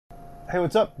Hey,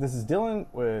 what's up? This is Dylan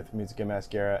with Music and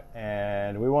Mascara,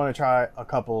 and we want to try a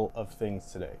couple of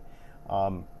things today.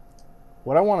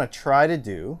 What I want to try to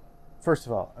do, first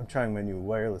of all, I'm trying my new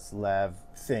wireless lav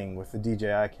thing with the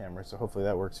DJI camera, so hopefully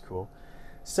that works cool.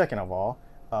 Second of all,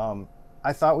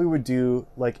 I thought we would do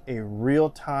like a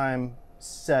real-time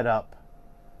setup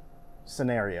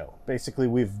scenario. Basically,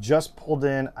 we've just pulled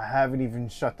in, I haven't even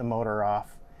shut the motor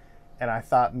off, and I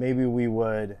thought maybe we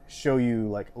would show you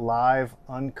like live,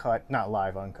 uncut, not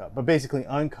live, uncut, but basically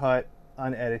uncut,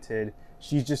 unedited.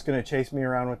 She's just gonna chase me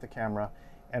around with the camera,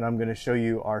 and I'm gonna show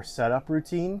you our setup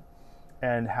routine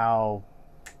and how,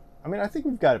 I mean, I think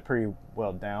we've got it pretty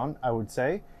well down, I would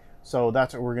say. So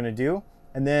that's what we're gonna do.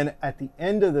 And then at the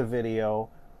end of the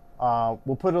video,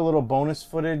 we'll put a little bonus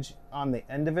footage on the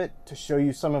end of it to show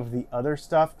you some of the other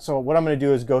stuff. So what I'm gonna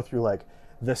do is go through like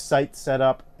the site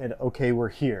setup and okay, we're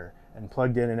here and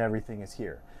plugged in and everything is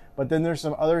here. But then there's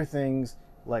some other things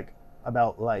like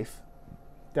about life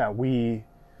that we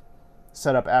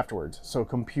set up afterwards. So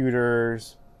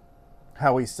computers,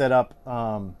 how we set up,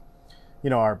 you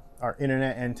know, our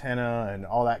internet antenna and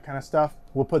all that kind of stuff.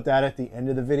 We'll put that at the end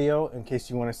of the video in case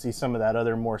you want to see some of that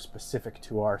other more specific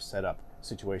to our setup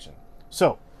situation.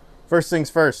 So first things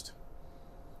first,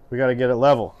 we got to get it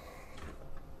level.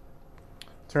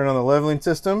 Turn on the leveling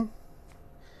system,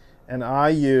 and I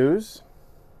use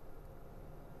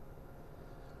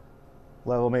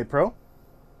LevelMate Pro.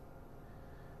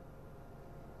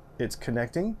 It's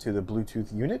connecting to the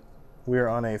Bluetooth unit. We are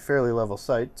on a fairly level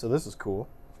site, so this is cool.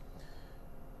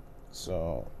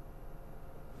 So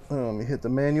let me hit the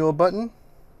manual button,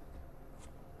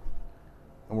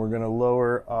 and we're going to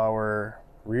lower our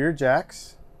rear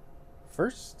jacks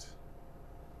first,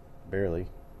 barely.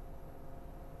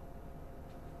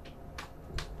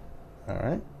 All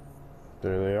right,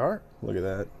 there they are. Look at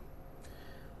that.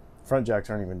 Front jacks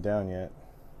aren't even down yet.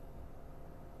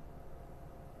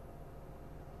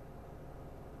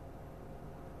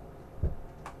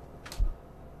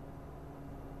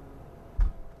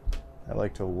 I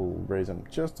like to raise them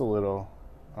just a little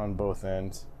on both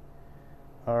ends.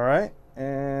 All right,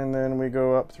 and then we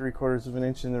go up 3/4 of an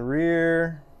inch in the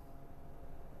rear.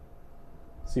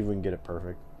 See if we can get it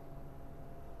perfect.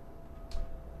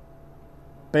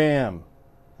 Bam.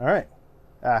 All right.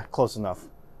 Close enough.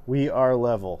 We are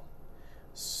level.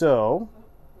 So,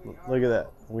 look at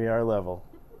that. We are level.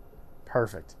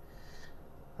 Perfect.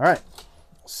 All right.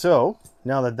 So,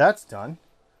 now that that's done,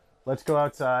 let's go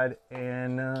outside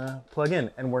and plug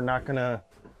in. And we're not gonna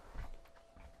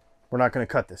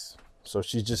cut this. So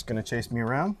she's just gonna chase me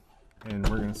around, and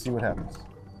we're gonna see what happens.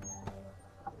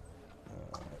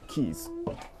 Keys.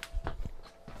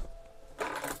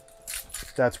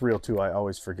 That's real too. I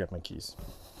always forget my keys.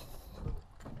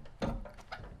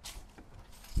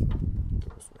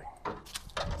 This way.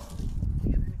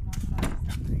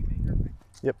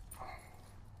 Yep.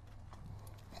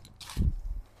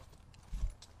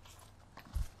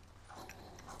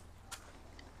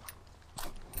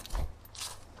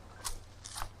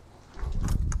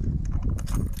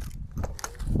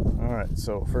 All right,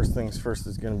 so first things first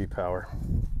is going to be power.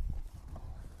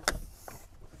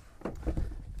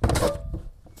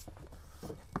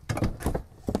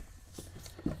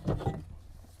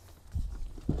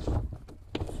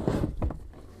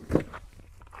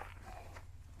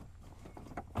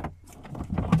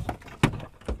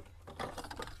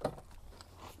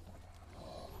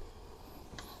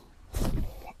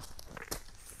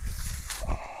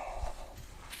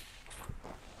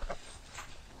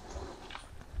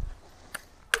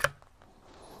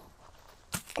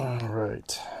 All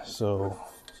right, so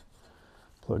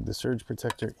plug the surge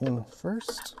protector in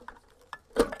first.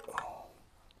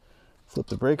 Flip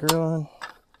the breaker on.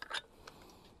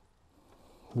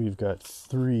 We've got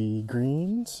 3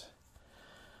 greens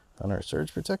on our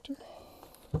surge protector.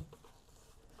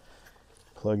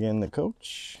 Plug in the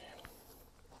coach.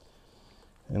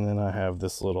 And then I have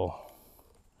this little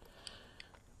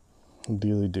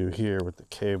dealy-do here with the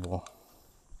cable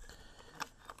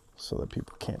so that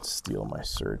people can't steal my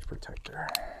surge protector.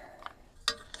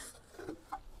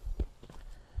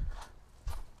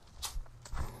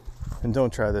 And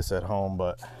don't try this at home,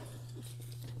 but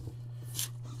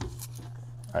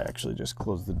I actually just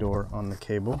closed the door on the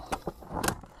cable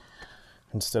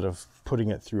instead of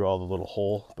putting it through all the little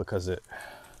hole because it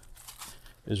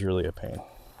is really a pain.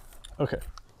 Okay.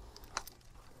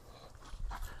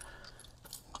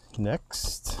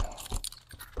 Next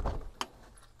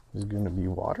is going to be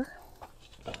water.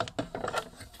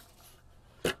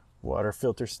 Water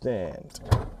filter stand.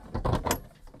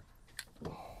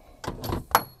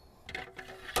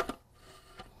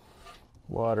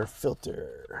 Water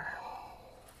filter.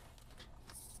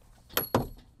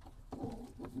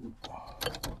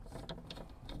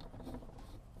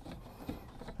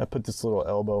 I put this little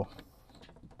elbow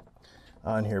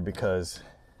on here because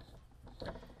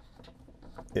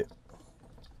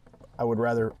I would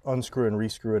rather unscrew and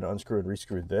rescrew and unscrew and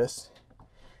rescrew this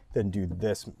than do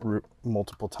this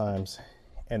multiple times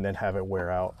and then have it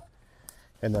wear out.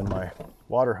 And then my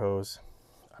water hose,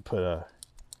 I put a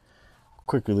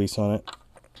quick release on it.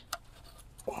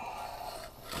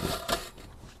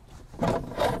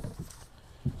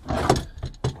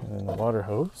 And then the water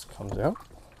hose comes out.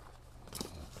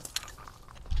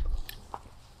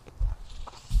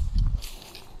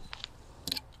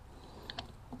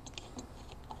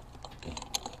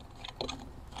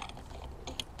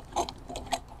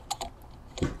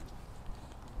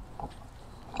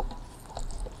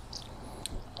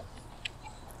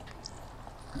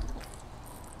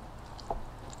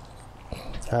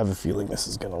 I have a feeling this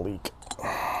is going to leak.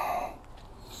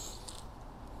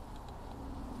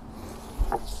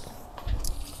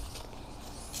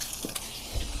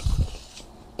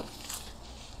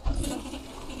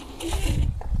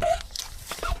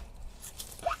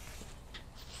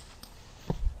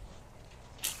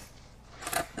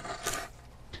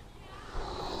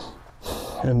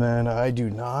 And then I do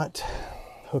not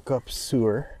hook up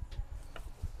sewer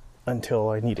until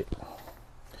I need it.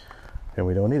 And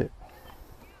we don't need it.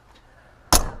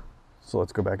 So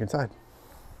let's go back inside.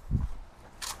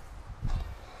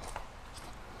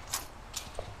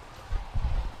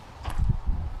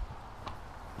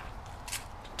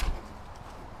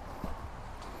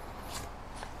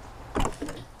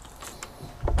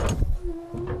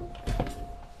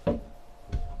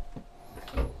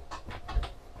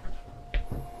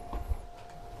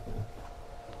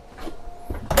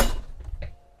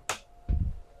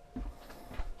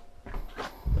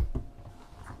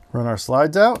 Run our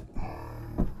slides out.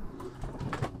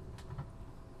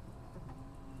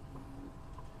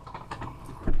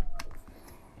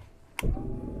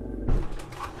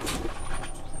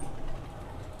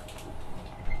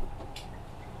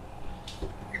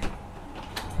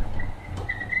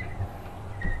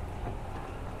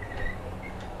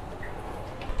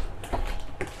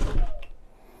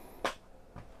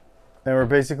 And we're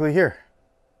basically here,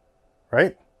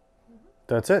 right?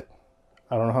 That's it.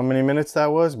 I don't know how many minutes that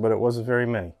was, but it wasn't very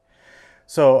many.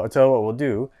 So I'll tell you what we'll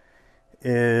do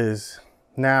is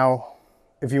now,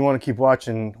 if you want to keep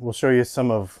watching, we'll show you some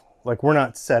of, like, we're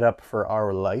not set up for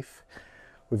our life.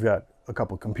 We've got a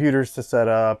couple computers to set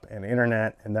up and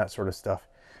internet and that sort of stuff.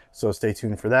 So stay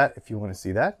tuned for that if you want to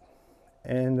see that.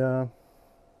 And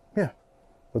yeah,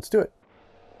 let's do it.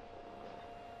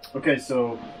 Okay,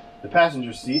 so the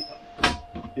passenger seat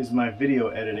is my video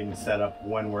editing setup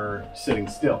when we're sitting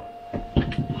still.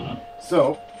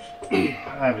 So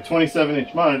I have a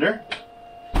 27-inch monitor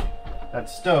that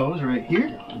stows right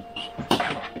here.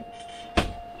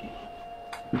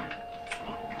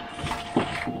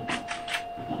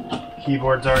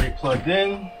 Keyboard's already plugged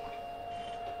in.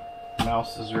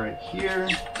 Mouse is right here.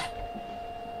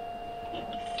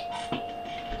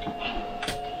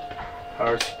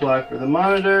 Power supply for the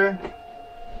monitor.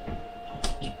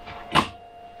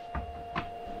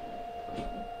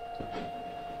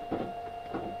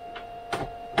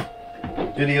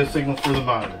 Video signal for the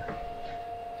monitor.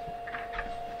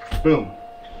 Boom.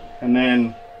 And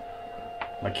then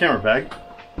my camera bag.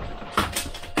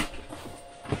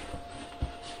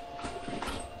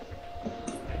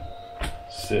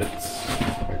 Sits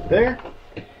right there.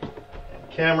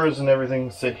 And cameras and everything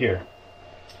sit here.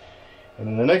 And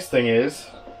then the next thing is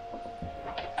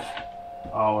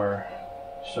our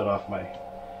shut off my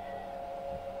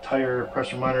tire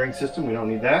pressure monitoring system. We don't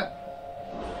need that.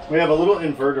 We have a little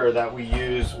inverter that we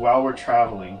use while we're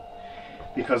traveling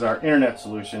because our internet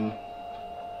solution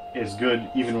is good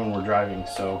even when we're driving,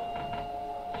 so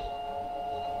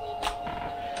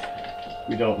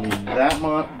we don't need that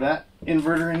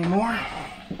inverter anymore.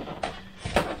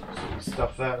 So we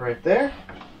stuff that right there.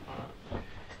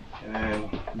 And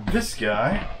then this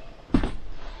guy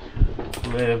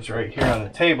lives right here on the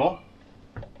table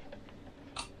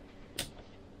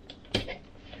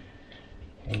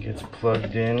and gets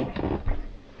plugged in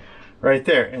right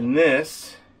there. And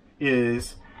this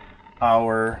is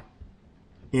our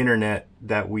internet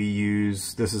that we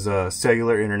use. This is a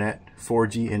cellular internet,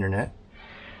 4G internet,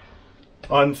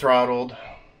 unthrottled.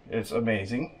 It's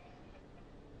amazing.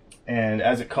 And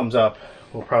as it comes up,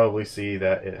 we'll probably see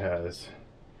that it has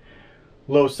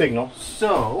low signal.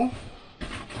 So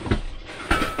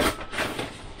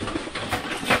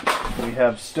we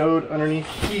have stowed underneath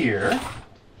here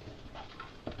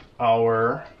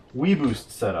our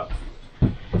WeBoost setup,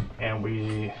 and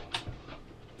we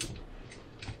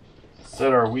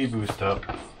set our WeBoost up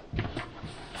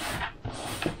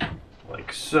like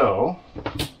like so.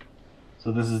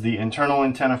 So this is the internal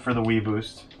antenna for the Wii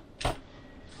Boost.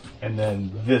 And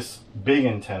then this big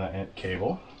antenna and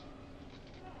cable.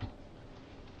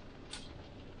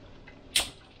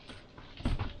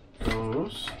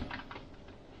 Goes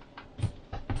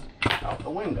out the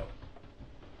window.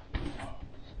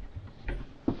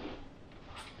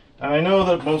 And I know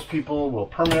that most people will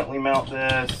permanently mount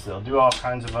this, they'll do all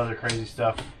kinds of other crazy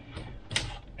stuff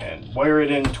and wire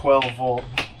it in 12 volt,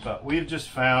 but we've just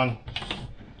found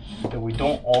that we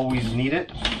don't always need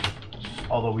it,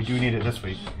 although we do need it this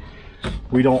week.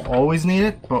 We don't always need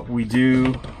it, but we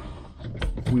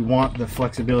want the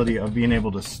flexibility of being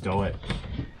able to stow it.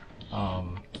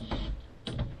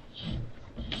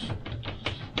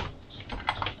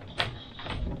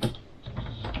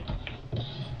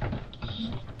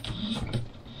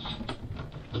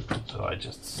 So I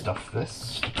just stuff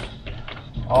this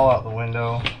all out the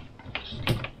window.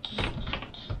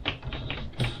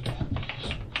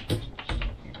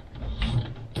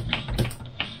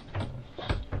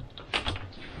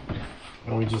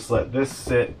 And we just let this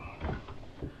sit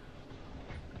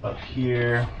up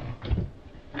here.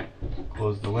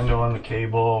 Close the window on the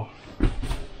cable.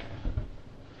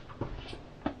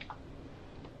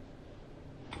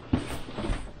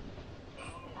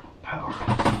 Power.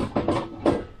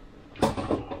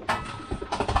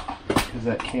 Because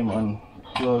that came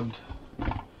unplugged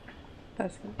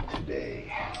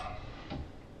today.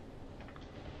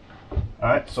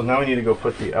 Alright, so now we need to go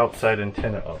put the outside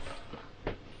antenna up.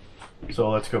 So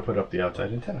let's go put up the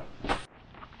outside antenna.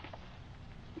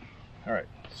 Alright,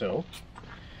 so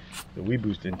the Wii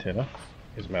Boost antenna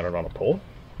is mounted on a pole.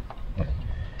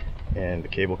 And the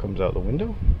cable comes out the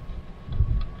window.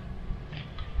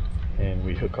 And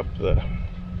we hook up the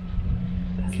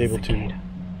cable to...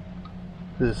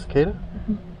 Is this cicada?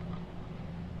 Mm-hmm.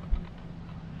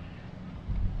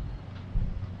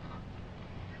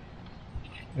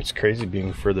 It's crazy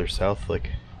being further south, like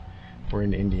we're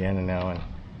in Indiana now and it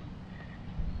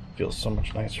feels so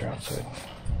much nicer outside.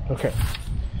 Okay,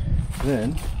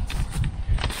 then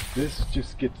this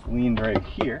just gets leaned right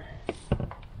here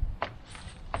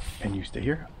and you stay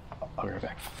here. I'll be right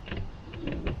back.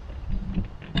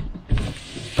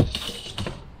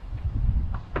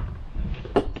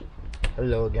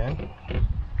 Hello again.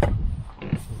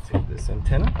 Take this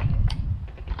antenna,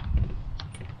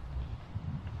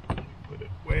 put it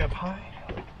way up high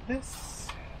like this.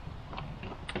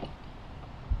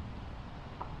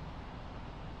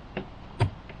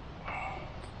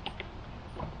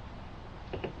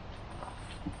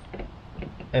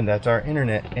 And that's our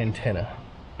internet antenna.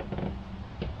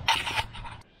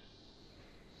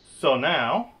 So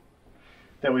now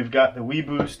that we've got the Wii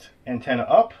Boost antenna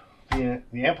up,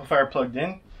 the amplifier plugged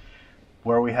in,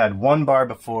 where we had 1 bar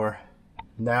before,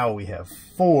 now we have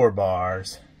 4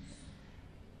 bars,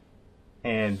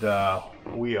 and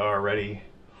we are ready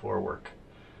for work.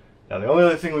 Now the only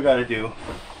other thing we got to do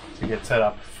to get set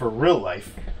up for real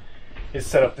life is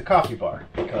set up the coffee bar,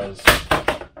 because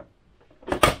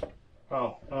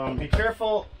be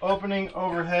careful opening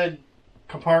overhead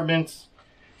compartments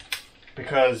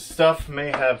because stuff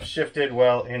may have shifted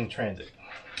while in transit.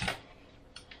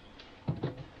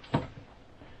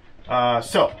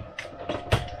 So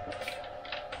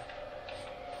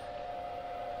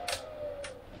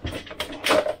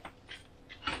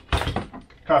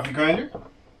coffee grinder,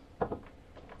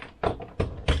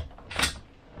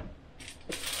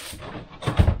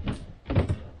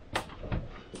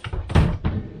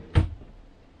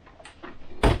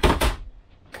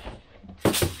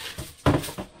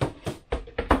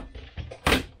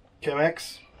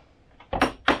 Chemex,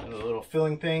 and a little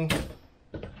filling thing,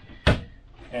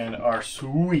 and our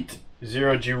sweet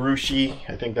Zero Jirushi,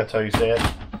 I think that's how you say it,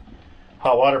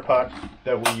 hot water pot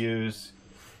that we use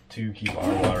to keep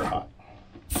our water hot.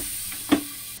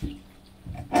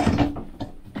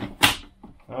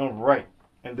 Alright,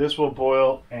 and this will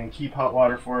boil and keep hot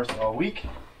water for us all week,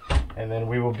 and then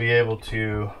we will be able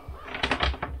to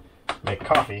make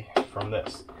coffee from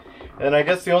this. And I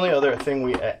guess the only other thing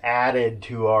we added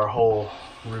to our whole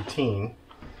routine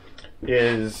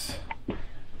is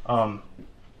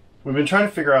we've been trying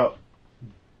to figure out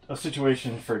a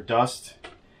situation for dust,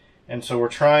 and so we're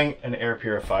trying an air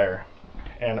purifier.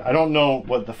 And I don't know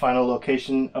what the final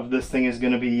location of this thing is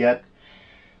going to be yet.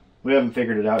 We haven't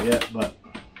figured it out yet, but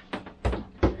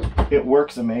it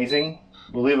works amazing.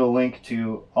 We'll leave a link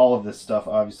to all of this stuff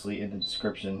obviously in the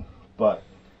description, but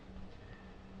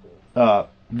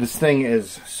this thing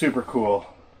is super cool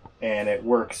and it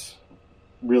works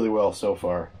really well so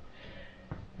far.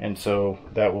 And so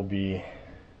that will be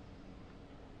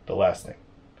the last thing.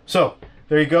 So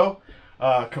there you go.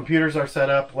 Computers are set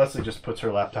up. Leslie just puts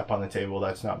her laptop on the table.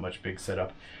 That's not much big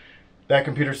setup. That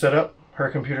computer's set up. Her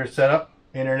computer's set up.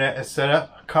 Internet is set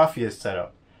up. Coffee is set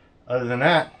up. Other than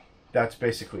that, that's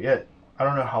basically it. I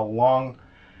don't know how long.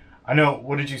 I know,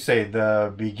 what did you say?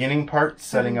 The beginning part,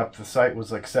 setting up the site,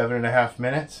 was like 7.5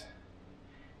 minutes.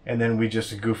 And then we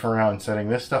just goof around setting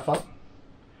this stuff up.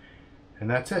 And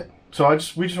that's it. So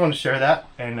we just want to share that,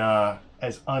 and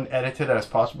as unedited as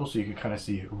possible, so you can kind of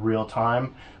see real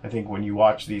time. I think when you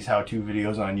watch these how-to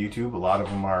videos on YouTube, a lot of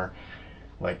them are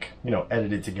like, you know,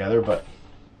 edited together, but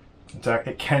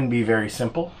it can be very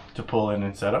simple to pull in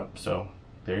and set up. So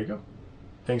there you go.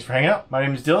 Thanks for hanging out. My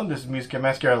name is Dylan. This is Music and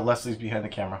Mascara. Leslie's behind the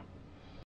camera.